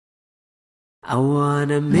I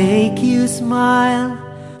wanna make you smile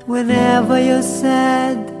whenever you're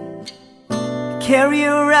sad. Carry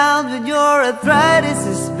you around when your arthritis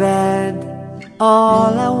is bad.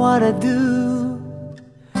 All I wanna do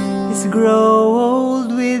is grow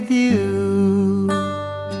old with you.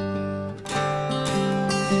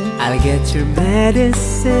 I'll get your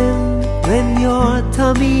medicine when your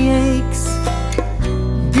tummy aches.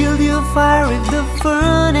 Build you a fire if the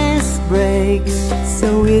furnace breaks.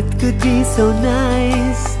 So it could be so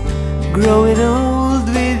nice growing old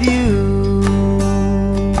with you.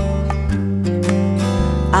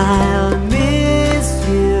 I'll miss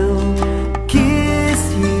you, kiss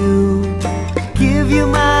you, give you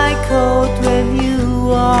my coat when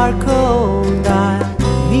you are cold. I'll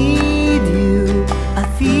need you,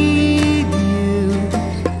 I'll feed you,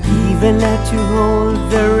 even let you hold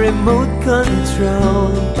the remote control.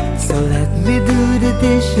 So let me do the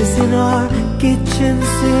dishes in our kitchen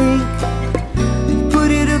sink,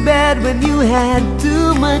 put you to bed when you had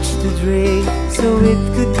too much to drink. So it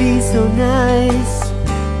could be so nice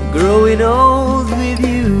growing old with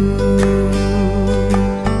you.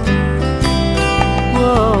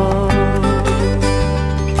 Whoa.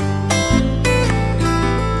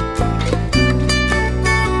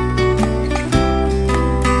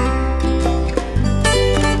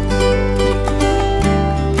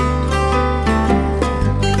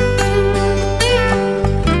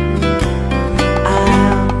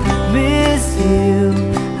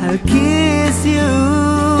 I'll kiss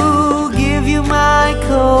you, give you my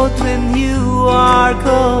coat when you are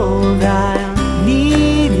cold. I'll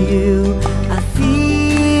need you, I'll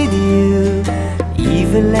feed you,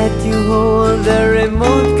 even let you hold the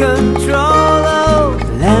remote control. Oh,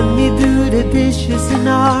 let me do the dishes in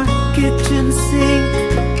our kitchen sink,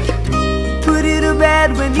 put you to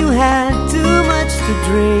bed when you had too much to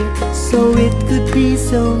drink. So it could be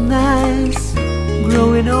so nice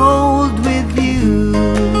growing old with you.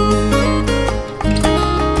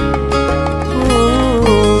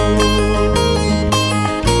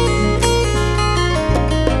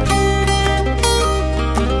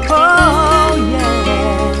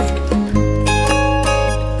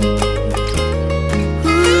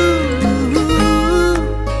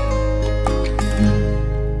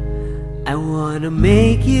 I wanna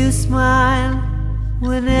make you smile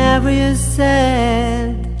whenever you're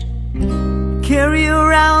sad. Carry you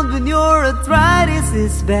around when your arthritis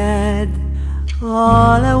is bad.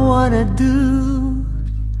 All I wanna do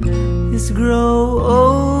is grow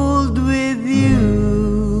old with you.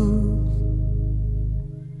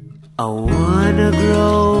 I wanna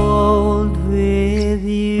grow